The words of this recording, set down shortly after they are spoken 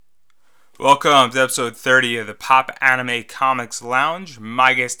Welcome to episode 30 of the Pop Anime Comics Lounge.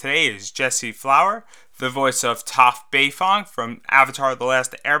 My guest today is Jessie Flower, the voice of Toph Beifong from Avatar: The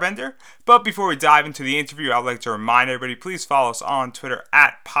Last Airbender. But before we dive into the interview, I'd like to remind everybody, please follow us on Twitter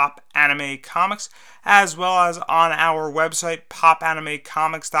at Pop Anime Comics, as well as on our website,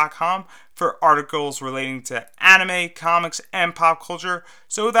 popanimecomics.com, for articles relating to anime, comics, and pop culture.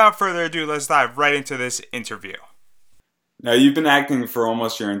 So without further ado, let's dive right into this interview. Now, you've been acting for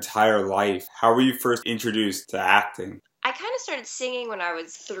almost your entire life. How were you first introduced to acting? I kind of started singing when I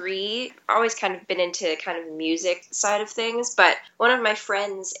was 3. Always kind of been into kind of music side of things, but one of my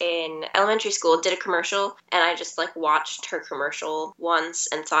friends in elementary school did a commercial, and I just watched her commercial once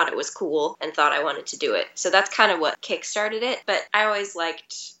and thought it was cool and thought I wanted to do it. So that's kind of what kickstarted it, but I always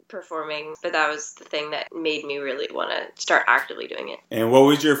liked performing, but that was the thing that made me really want to start actively doing it. And what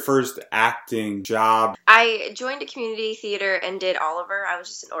was your first acting job? I joined a community theater and did Oliver. I was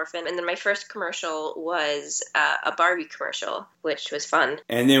just an orphan. And then my first commercial was a Barbie commercial, which was fun.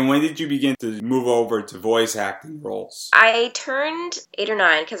 And then when did you begin to move over to voice acting roles? I turned 8 or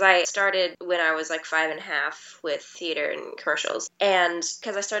 9 because I started when I was 5.5 with theater and commercials. And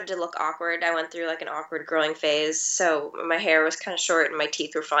because I started to look awkward, I went through an awkward growing phase. So my hair was kind of short and my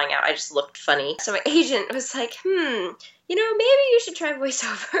teeth were falling out. I just looked funny. So my agent was like, maybe you should try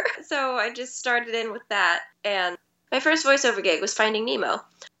voiceover. So I just started in with that. And my first voiceover gig was Finding Nemo,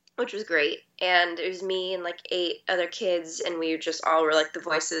 which was great. And it was me and 8 other kids, and we just all were the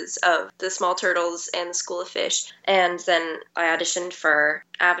voices of the small turtles and the School of Fish. And then I auditioned for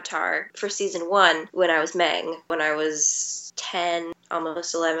Avatar for season 1 when I was Meng, when I was 10,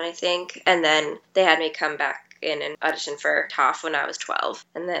 almost 11, I think. And then they had me come back in and audition for Toph when I was 12.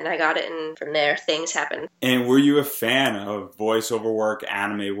 And then I got it, and from there, things happened. And were you a fan of voiceover work,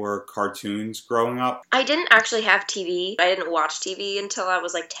 anime work, cartoons growing up? I didn't actually have TV. I didn't watch TV until I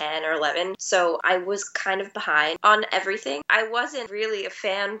was 10 or 11, so I was kind of behind on everything. I wasn't really a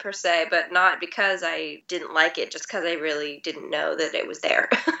fan per se, but not because I didn't like it, just because I really didn't know that it was there.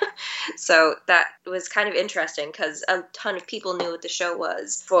 So that was kind of interesting because a ton of people knew what the show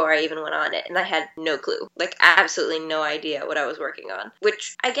was before I even went on it, and I had no clue. Absolutely no idea what I was working on,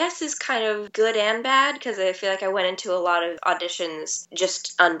 which I guess is kind of good and bad because I feel I went into a lot of auditions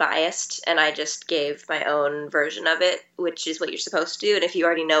just unbiased, and I just gave my own version of it, which is what you're supposed to do. And if you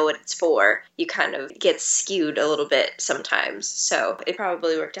already know what it's for, you kind of get skewed a little bit sometimes. So it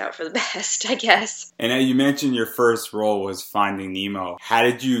probably worked out for the best, I guess. And you mentioned your first role was Finding Nemo. How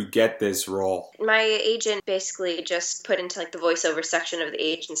did you get this role? My agent basically just put into the voiceover section of the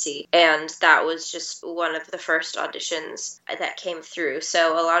agency, and that was just one of the first auditions that came through.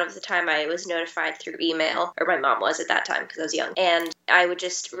 So a lot of the time I was notified through email, or my mom was at that time because I was young, and I would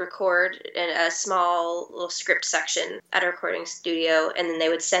just record in a small little script section at a recording studio, and then they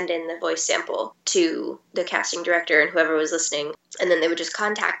would send in the voice sample to the casting director and whoever was listening, and then they would just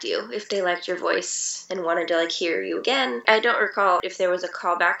contact you if they liked your voice and wanted to hear you again. I don't recall if there was a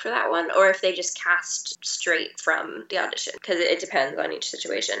callback for that one or if they just cast straight from the audition, because it depends on each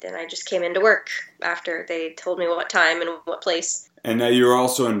situation. And I just came into work after they told me what time and what place. And now you're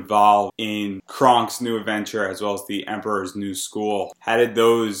also involved in Kronk's New Adventure as well as the Emperor's New School. How did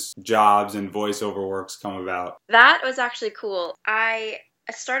those jobs and voiceover works come about? That was actually cool. I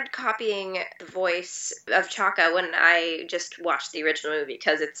started copying the voice of Chaka when I just watched the original movie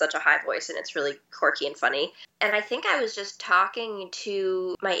because it's such a high voice and it's really quirky and funny. And I think I was just talking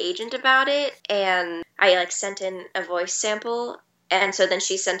to my agent about it, and I sent in a voice sample. And so then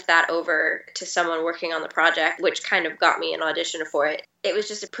she sent that over to someone working on the project, which kind of got me an audition for it. It was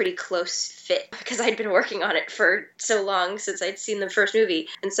just a pretty close fit because I'd been working on it for so long since I'd seen the first movie.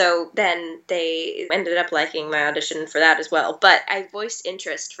 And so then they ended up liking my audition for that as well. But I voiced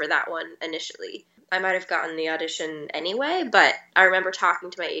interest for that one initially. I might have gotten the audition anyway, but I remember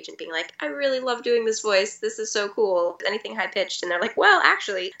talking to my agent being like, I really love doing this voice. This is so cool. Anything high-pitched. And they're like, well,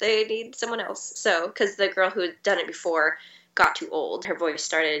 actually, they need someone else. So, because the girl who had done it before got too old. Her voice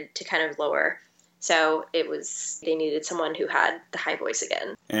started to kind of lower. So they needed someone who had the high voice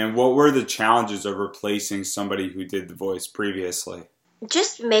again. And what were the challenges of replacing somebody who did the voice previously?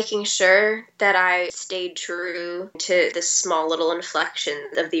 Just making sure that I stayed true to the small little inflection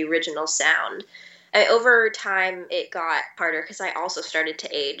of the original sound. Over time, it got harder because I also started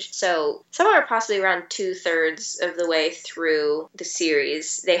to age. So somewhere possibly around 2/3 of the way through the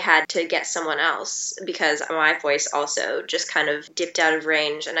series, they had to get someone else because my voice also just kind of dipped out of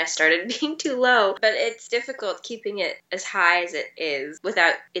range and I started being too low. But it's difficult keeping it as high as it is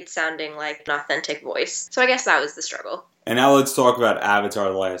without it sounding like an authentic voice. So I guess that was the struggle. And now let's talk about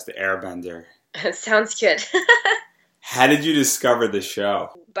Avatar: The Last Airbender. Sounds good. How did you discover the show?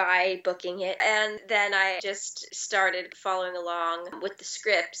 by booking it. And then I just started following along with the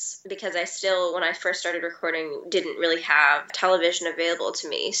scripts because I still, when I first started recording, didn't really have television available to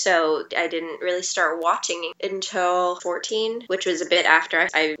me. So I didn't really start watching until 14, which was a bit after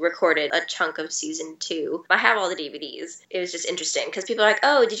I recorded a chunk of season 2. I have all the DVDs. It was just interesting because people are like,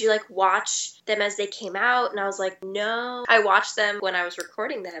 oh, did you like watch them as they came out? And I was like, no. I watched them when I was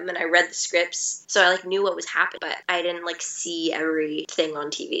recording them and I read the scripts. So I like knew what was happening, but I didn't like see everything on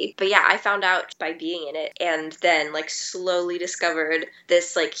TV. But yeah, I found out by being in it and then like slowly discovered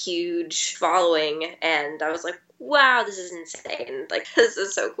this like huge following. And I was like, wow, this is insane. Like, this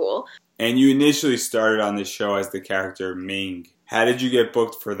is so cool. And you initially started on this show as the character Ming. How did you get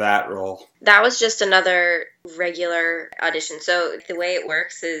booked for that role? That was just another regular audition. So the way it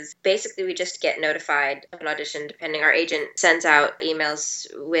works is basically we just get notified of an audition depending. Our agent sends out emails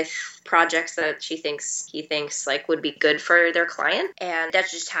with projects that he thinks like would be good for their client. And that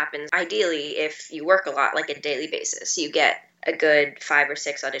just happens ideally if you work a lot, like a daily basis. You get a good 5 or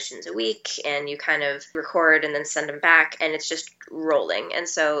 6 auditions a week and you kind of record and then send them back and it's just rolling. And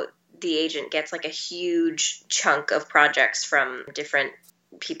so the agent gets like a huge chunk of projects from different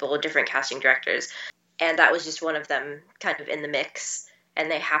people, different casting directors. And that was just one of them kind of in the mix. And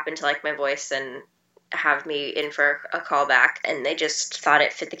they happened to like my voice and have me in for a callback. And they just thought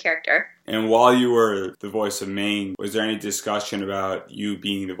it fit the character. And while you were the voice of Ming, was there any discussion about you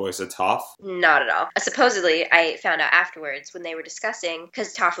being the voice of Toph? Not at all. Supposedly, I found out afterwards when they were discussing,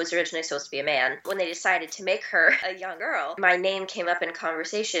 because Toph was originally supposed to be a man, when they decided to make her a young girl, my name came up in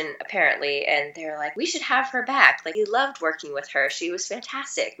conversation, apparently, and they're like, we should have her back. Like, we loved working with her. She was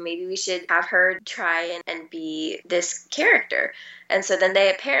fantastic. Maybe we should have her try and be this character. And so then they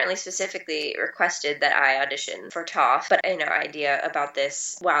apparently specifically requested that I audition for Toph, but I had no idea about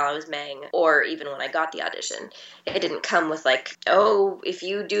this while I was Meng, or even when I got the audition. It didn't come with like, oh, if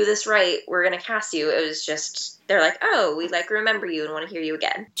you do this right, we're going to cast you. It was just, they're like, oh, we like remember you and want to hear you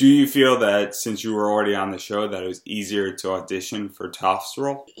again. Do you feel that since you were already on the show that it was easier to audition for Toph's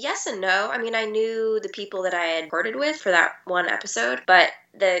role? Yes and no. I mean, I knew the people that I had recorded with for that one episode, but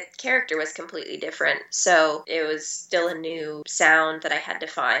the character was completely different. So it was still a new sound that I had to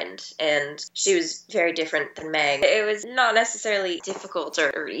find. And she was very different than Meg. It was not necessarily difficult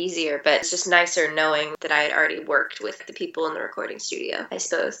or easier, but it's just nicer knowing that I had already worked with the people in the recording studio, I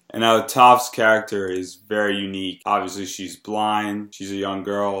suppose. And now Toph's character is very unique. Obviously, she's blind. She's a young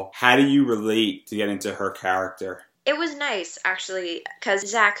girl. How do you relate to get into her character? It was nice, actually, because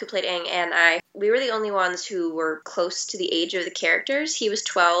Zach, who played Aang, and we were the only ones who were close to the age of the characters. He was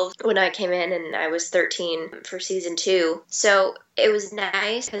 12 when I came in, and I was 13 for season 2. So it was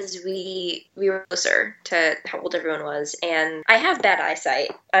nice because we were closer to how old everyone was. And I have bad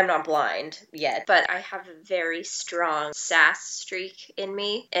eyesight. I'm not blind yet, but I have a very strong sass streak in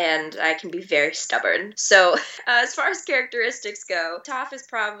me, and I can be very stubborn. So as far as characteristics go, Toph is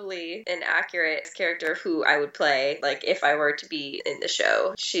probably an accurate character who I would play. Like, if I were to be in the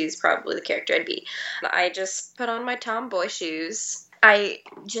show, she's probably the character I'd be. I just put on my tomboy shoes. I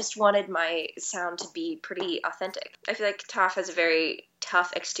just wanted my sound to be pretty authentic. I feel like Toph has a very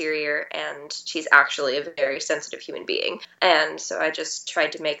tough exterior, and she's actually a very sensitive human being. And so I just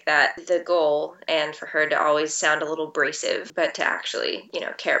tried to make that the goal, and for her to always sound a little abrasive, but to actually,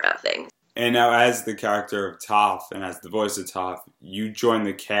 care about things. And now, as the character of Toph and as the voice of Toph, you joined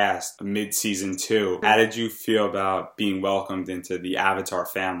the cast mid-season 2. How did you feel about being welcomed into the Avatar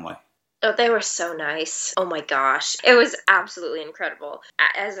family? Oh, they were so nice. Oh my gosh. It was absolutely incredible.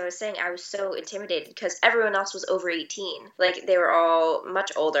 As I was saying, I was so intimidated because everyone else was over 18. Like, they were all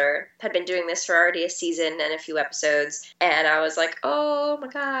much older, had been doing this for already a season and a few episodes. And I was like, oh my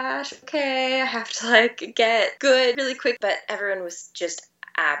gosh, okay, I have to get good really quick. But everyone was just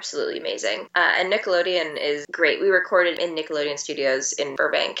absolutely amazing. And Nickelodeon is great. We recorded in Nickelodeon Studios in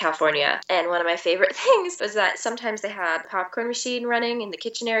Burbank, California. And one of my favorite things was that sometimes they had a popcorn machine running in the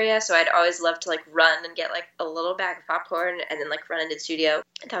kitchen area. So I'd always love to run and get a little bag of popcorn and then run into the studio.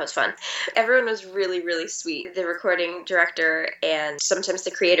 That was fun. Everyone was really, really sweet. The recording director and sometimes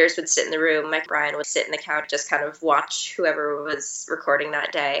the creators would sit in the room. Mike Bryan would sit in the couch, just kind of watch whoever was recording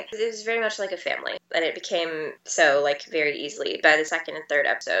that day. It was very much like a family. And it became so very easily. By the second and third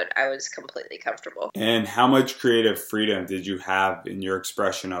episode, I was completely comfortable. And how much creative freedom did you have in your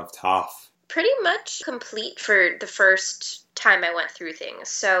expression of Toph? Pretty much complete for the first time I went through things.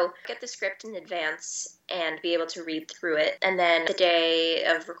 So get the script in advance and be able to read through it. And then the day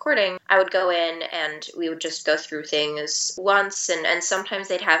of recording, I would go in and we would just go through things once. And sometimes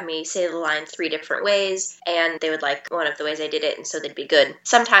they'd have me say the line 3 different ways, and they would like one of the ways I did it, and so they'd be good.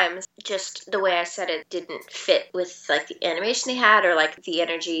 Sometimes just the way I said it didn't fit with like the animation they had or like the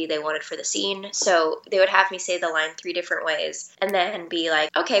energy they wanted for the scene. So they would have me say the line 3 different ways and then be like,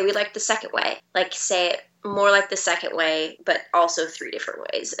 okay, we like the second way. Like say it more like the second way, but also 3 different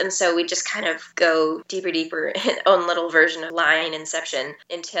ways. And so we just kind of go deeper in own little version of line inception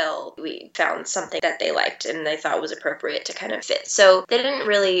until we found something that they liked and they thought was appropriate to kind of fit. So they didn't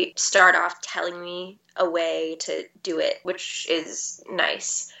really start off telling me a way to do it, which is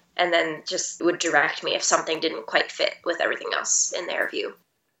nice. And then just would direct me if something didn't quite fit with everything else in their view.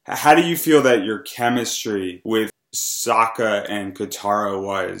 How do you feel that your chemistry with Sokka and Kotaro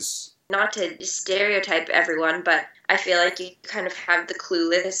was? Not to stereotype everyone, but I feel like you kind of have the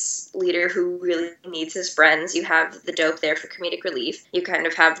clueless leader who really needs his friends. You have the dope there for comedic relief. You kind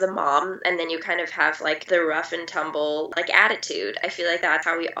of have the mom, and then you kind of have like the rough and tumble like attitude. I feel like that's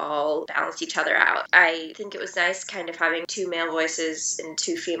how we all balance each other out. I think it was nice kind of having 2 male voices and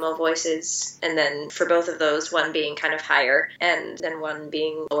 2 female voices, and then for both of those, one being kind of higher and then one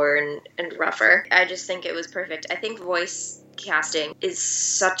being lower and rougher. I just think it was perfect. I think voice casting is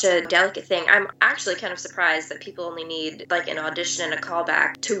such a delicate thing. I'm actually kind of surprised that people only need like an audition and a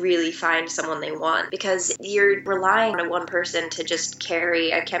callback to really find someone they want, because you're relying on one person to just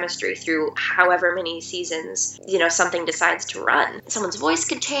carry a chemistry through however many seasons, something decides to run. Someone's voice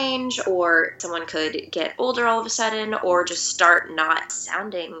could change, or someone could get older all of a sudden, or just start not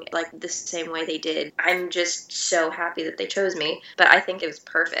sounding like the same way they did. I'm just so happy that they chose me, but I think it was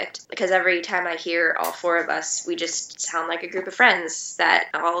perfect because every time I hear all 4 of us, we just sound like a group of friends that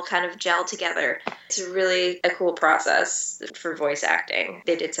all kind of gel together. It's really a cool process for voice acting.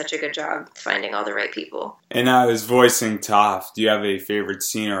 They did such a good job finding all the right people. And I was voicing Toph. Do you have a favorite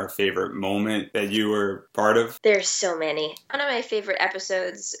scene or a favorite moment that you were part of? There's so many. One of my favorite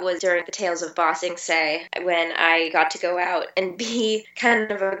episodes was during the Tales of Ba Sing Se, when I got to go out and be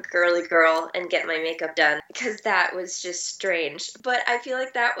kind of a girly girl and get my makeup done, because that was just strange. But I feel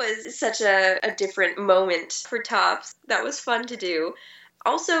like that was such a different moment for Toph. That was fun to do.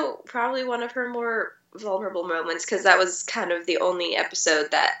 Also, probably one of her more vulnerable moments, because that was kind of the only episode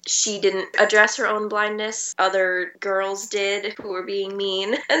that she didn't address her own blindness. Other girls did who were being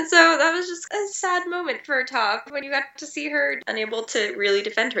mean. And so that was just a sad moment for Toph when you got to see her unable to really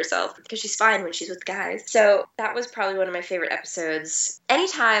defend herself, because she's fine when she's with guys. So that was probably one of my favorite episodes.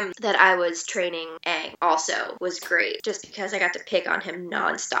 Anytime that I was training Aang also was great, just because I got to pick on him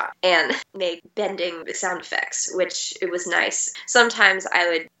nonstop and make bending sound effects, which it was nice. Sometimes I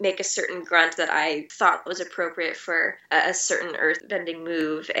would make a certain grunt that I thought was appropriate for a certain earth-bending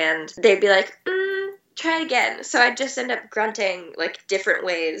move, and they'd be like, try it again. So I'd just end up grunting like different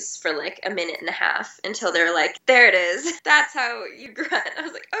ways for like a minute and a half until they're like, there it is. That's how you grunt. I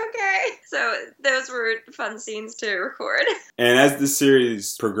was like, okay. So those were fun scenes to record. And as the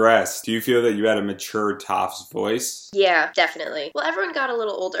series progressed, do you feel that you had a mature Toph's voice? Yeah, definitely. Well, everyone got a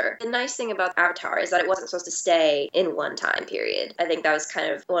little older. The nice thing about Avatar is that it wasn't supposed to stay in one time period. I think that was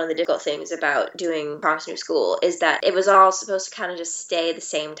kind of one of the difficult things about doing Promise New School, is that it was all supposed to kind of just stay the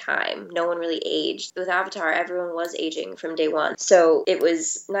same time. No one really aged. With Avatar, everyone was aging from day one. So it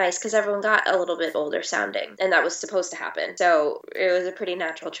was nice because everyone got a little bit older sounding, and that was supposed to happen. So it was a pretty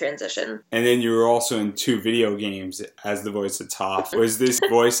natural transition. And then you were also in 2 video games as the voice of Toph. Was this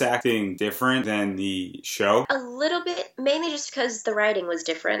voice acting different than the show? A little bit, mainly just because the writing was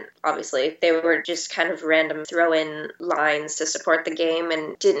different, obviously. They were just kind of random throw-in lines to support the game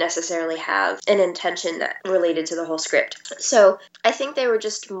and didn't necessarily have an intention that related to the whole script. So I think they were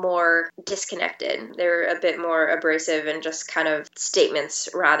just more disconnected. They were a bit more abrasive and just kind of statements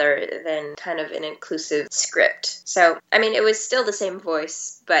rather than kind of an inclusive script. So, I mean, it was still the same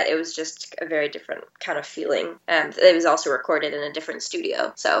voice, but it was just a very different kind of feeling. It was also recorded in a different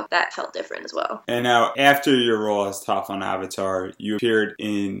studio, so that felt different as well. And now, after your role as Toph on Avatar, you appeared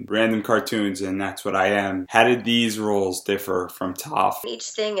in random cartoons, and That's What I Am. How did these roles differ from Toph? Each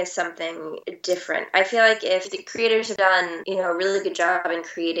thing is something different. I feel like if the creators have done, a really good job in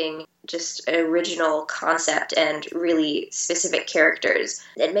creating just an original concept and really specific characters,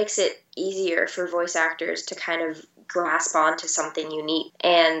 it makes it easier for voice actors to kind of grasp onto something unique.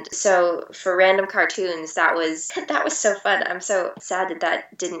 And so for random cartoons, that was so fun. I'm so sad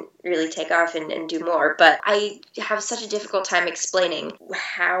that didn't really take off and do more, but I have such a difficult time explaining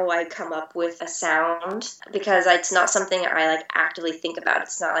how I come up with a sound, because it's not something I like actively think about.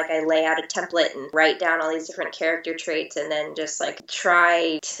 It's not like I lay out a template and write down all these different character traits and then just like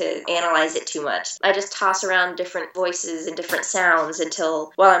try to analyze it too much. I just toss around different voices and different sounds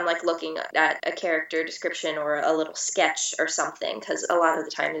until, while I'm like looking at a character description or a little sketch or something, because a lot of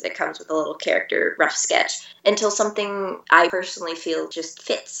the times it comes with a little character rough sketch, until something I personally feel just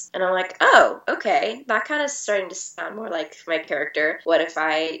fits. And I'm like, oh, okay, that kind of starting to sound more like my character. What if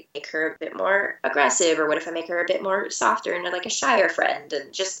I make her a bit more aggressive, or what if I make her a bit more softer and like a shyer friend?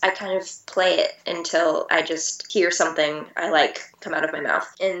 And just, I kind of play it until I just hear something I like come out of my mouth.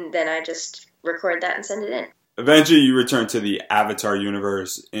 And then I just record that and send it in. Eventually, you returned to the Avatar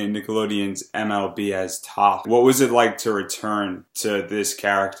universe in Nickelodeon's MLB as Toph. What was it like to return to this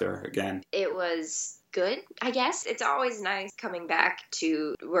character again? It was good, I guess. It's always nice coming back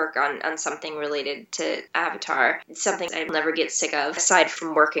to work on something related to Avatar. It's something I'll never get sick of, aside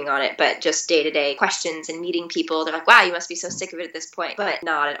from working on it, but just day-to-day questions and meeting people. They're like, wow, you must be so sick of it at this point. But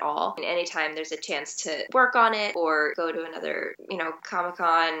not at all. And anytime there's a chance to work on it or go to another,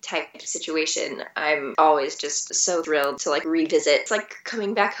 Comic-Con type situation, I'm always just so thrilled to like revisit. It's like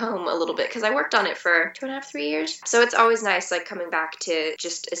coming back home a little bit, because I worked on it for 2.5, 3 years. So it's always nice like coming back to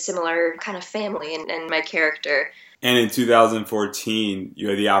just a similar kind of family and my character. And in 2014, you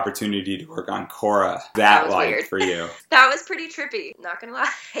had the opportunity to work on Korra. That was like weird for you? That was pretty trippy, not gonna lie.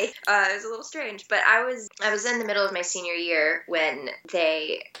 It was a little strange, but I was in the middle of my senior year when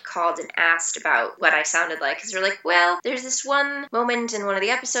they called and asked about what I sounded like, because they're like, well, there's this one moment in one of the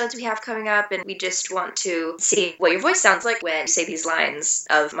episodes we have coming up, and we just want to see what your voice sounds like when you say these lines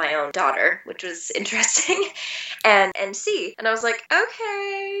of my own daughter, which was interesting, and see. And I was like,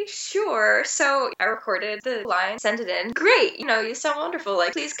 okay, sure. So I recorded the lines, sent it in. Great, you sound wonderful.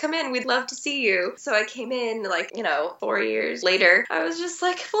 Like, please come in. We'd love to see you. So I came in, 4 years later. I was just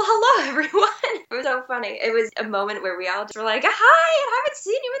like, well, hello, everyone. It was so funny. It was a moment where we all just were like, hi, I haven't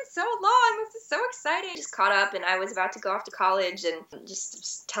seen you in so long. This is so exciting. Just caught up, and I was about to go off to college and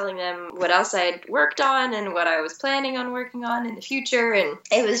just telling them what else I had worked on and what I was planning on working on in the future. And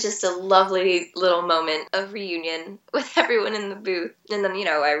it was just a lovely little moment of reunion with everyone in the booth. And then,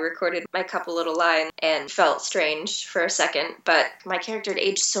 I recorded my couple little lines and felt strange for a second, but my character had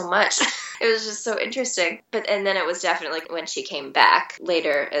aged so much. It was just so interesting. And then it was definitely when she came back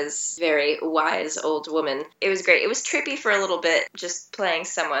later as very wise old woman. It was great. It was trippy for a little bit, just playing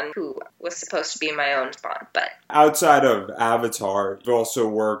someone who was supposed to be my own spawn. But outside of Avatar, you also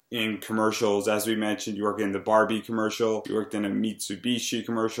worked in commercials. As we mentioned, you worked in the Barbie commercial, you worked in a Mitsubishi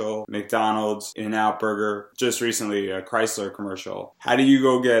commercial, McDonald's, In-N-Out Burger, just recently a Chrysler commercial. How do you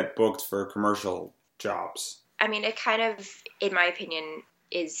go get booked for commercial jobs? I mean, it kind of, in my opinion,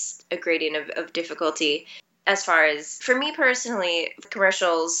 is a gradient of difficulty. As far as, for me personally,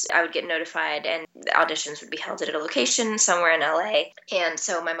 commercials, I would get notified and the auditions would be held at a location somewhere in LA. And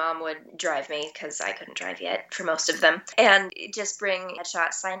so my mom would drive me, because I couldn't drive yet for most of them, and just bring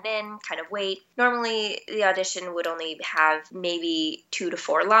headshots, sign in, kind of wait. Normally, the audition would only have maybe 2 to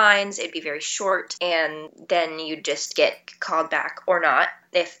 4 lines. It'd be very short, and then you'd just get called back or not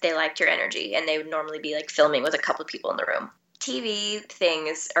if they liked your energy. And they would normally be like filming with a couple of people in the room. TV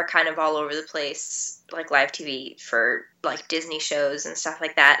things are kind of all over the place, like live TV for like Disney shows and stuff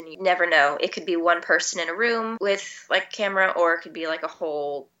like that. And you never know. It could be one person in a room with like camera, or it could be like a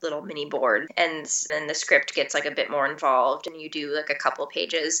whole little mini board. And then the script gets like a bit more involved and you do like a couple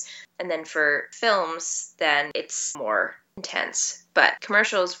pages. And then for films, then it's more intense. But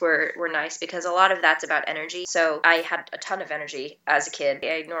commercials were nice because a lot of that's about energy. So I had a ton of energy as a kid.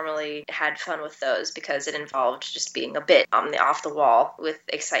 I normally had fun with those because it involved just being a bit off the wall with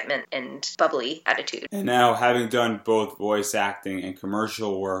excitement and bubbly attitude. And now, having done both voice acting and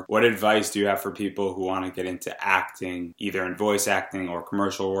commercial work, what advice do you have for people who want to get into acting, either in voice acting or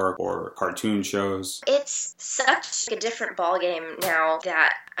commercial work or cartoon shows? It's such a different ballgame now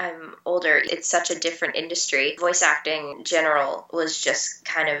that I'm older. It's such a different industry. Voice acting in general was just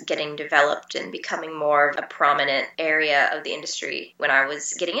kind of getting developed and becoming more of a prominent area of the industry when I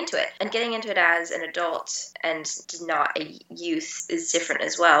was getting into it. And getting into it as an adult and not a youth is different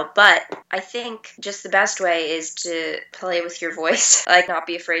as well. But I think just the best way is to play with your voice. Like, not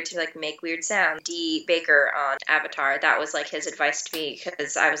be afraid to like make weird sounds. D. Baker on Avatar, that was like his advice to me,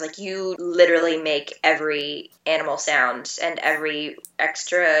 because I was like, you literally make every animal sound and every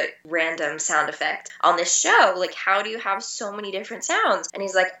extra random sound effect on this show. Like, how do you have so many different different sounds. And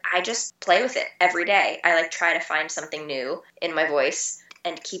he's like, I just play with it every day. I like try to find something new in my voice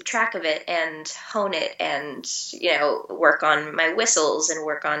and keep track of it and hone it and, work on my whistles and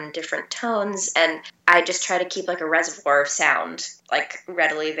work on different tones. And I just try to keep like a reservoir of sound, like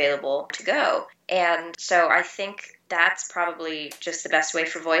readily available to go. And so I think that's probably just the best way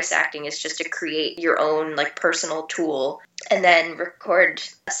for voice acting, is just to create your own like personal tool and then record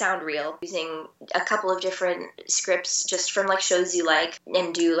a sound reel using a couple of different scripts just from like shows you like,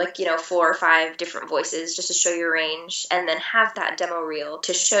 and do like, 4 or 5 different voices just to show your range, and then have that demo reel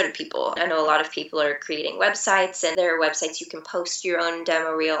to show to people. I know a lot of people are creating websites, and there are websites you can post your own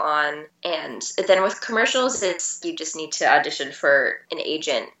demo reel on. And then with commercials, you just need to audition for an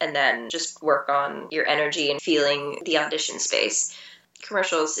agent and then just work on your energy and feeling the audition space.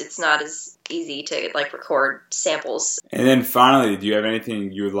 Commercials, it's not as easy to like record samples. And then finally, do you have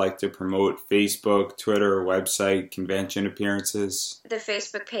anything you would like to promote? Facebook, Twitter, website, convention appearances? The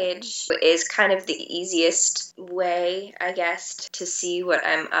Facebook page is kind of the easiest way, I guess, to see what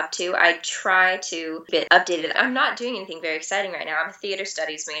I'm up to. I try to get updated. I'm not doing anything very exciting right now. I'm a theater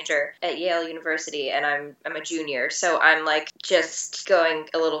studies major at Yale University, and I'm a junior, so I'm like just going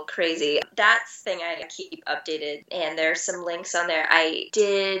a little crazy. That's the thing I keep updated, and there's some links on there. I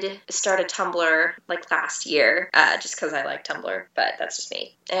did start a Tumblr like last year, just because I like Tumblr, but that's just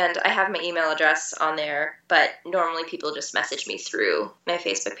me. And I have my email address on there, but normally people just message me through my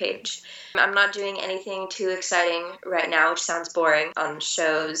Facebook page. I'm not doing anything too exciting right now, which sounds boring, on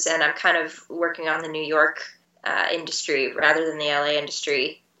shows, and I'm kind of working on the New York industry rather than the LA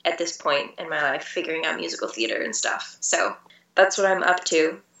industry at this point in my life, figuring out musical theater and stuff. So that's what I'm up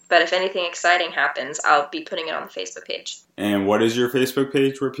to. But if anything exciting happens, I'll be putting it on the Facebook page. And what is your Facebook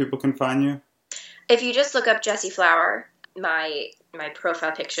page where people can find you? If you just look up Jessie Flower, my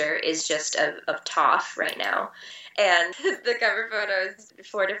profile picture is just of Toph right now. And the cover photo is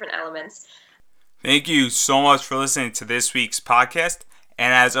 4 different elements. Thank you so much for listening to this week's podcast.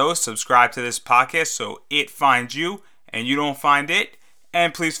 And as always, subscribe to this podcast so it finds you and you don't find it.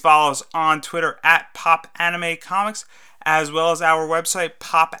 And please follow us on Twitter at PopAnimeComics, as well as our website,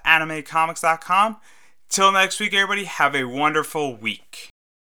 popanimecomics.com. Till next week, everybody, have a wonderful week.